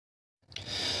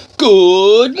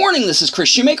Good morning, this is Chris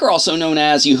Shoemaker, also known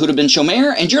as Yehuda Ben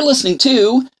Shomer, and you're listening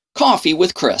to Coffee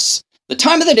with Chris, the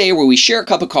time of the day where we share a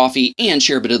cup of coffee and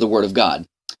share a bit of the Word of God.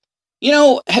 You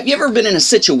know, have you ever been in a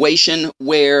situation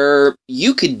where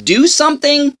you could do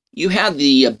something, you had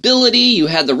the ability, you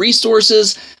had the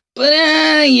resources, but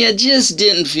you just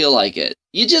didn't feel like it?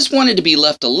 You just wanted to be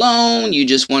left alone, you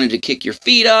just wanted to kick your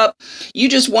feet up, you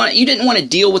didn't want to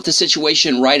deal with the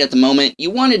situation right at the moment,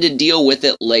 you wanted to deal with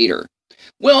it later.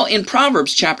 Well, in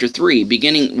Proverbs chapter 3,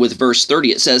 beginning with verse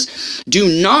 30, it says, "Do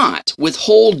not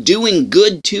withhold doing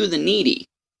good to the needy."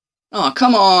 Oh,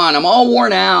 come on, I'm all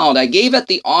worn out. I gave at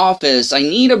the office. I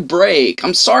need a break.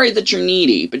 I'm sorry that you're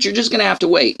needy, but you're just going to have to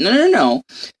wait. No.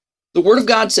 The Word of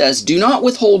God says, "Do not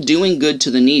withhold doing good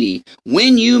to the needy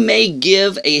when you may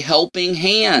give a helping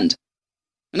hand."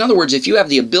 In other words, if you have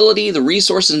the ability, the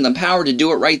resources, and the power to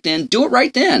do it right then, do it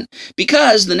right then.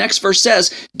 Because the next verse says,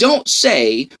 don't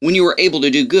say when you are able to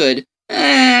do good,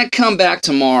 come back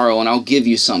tomorrow and I'll give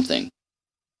you something.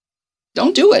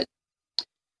 Don't do it.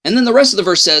 And then the rest of the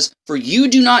verse says, "For you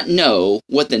do not know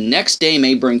what the next day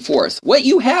may bring forth." What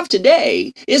you have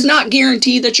today is not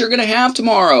guaranteed that you're going to have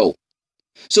tomorrow.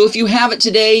 So if you have it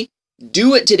today,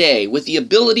 do it today with the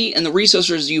ability and the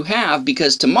resources you have,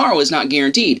 because tomorrow is not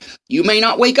guaranteed. You may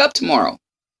not wake up tomorrow,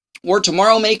 or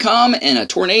tomorrow may come and a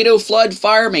tornado, flood,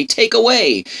 fire may take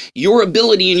away your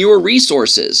ability and your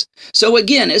resources. So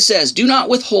again, it says, do not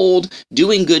withhold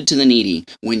doing good to the needy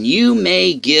when you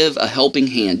may give a helping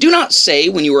hand. Do not say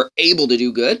when you are able to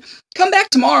do good, "Come back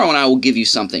tomorrow and I will give you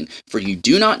something," for you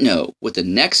do not know what the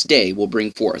next day will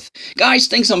bring forth. Guys,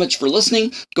 thanks so much for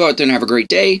listening. Go out there and have a great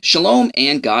day. Shalom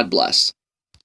and God bless.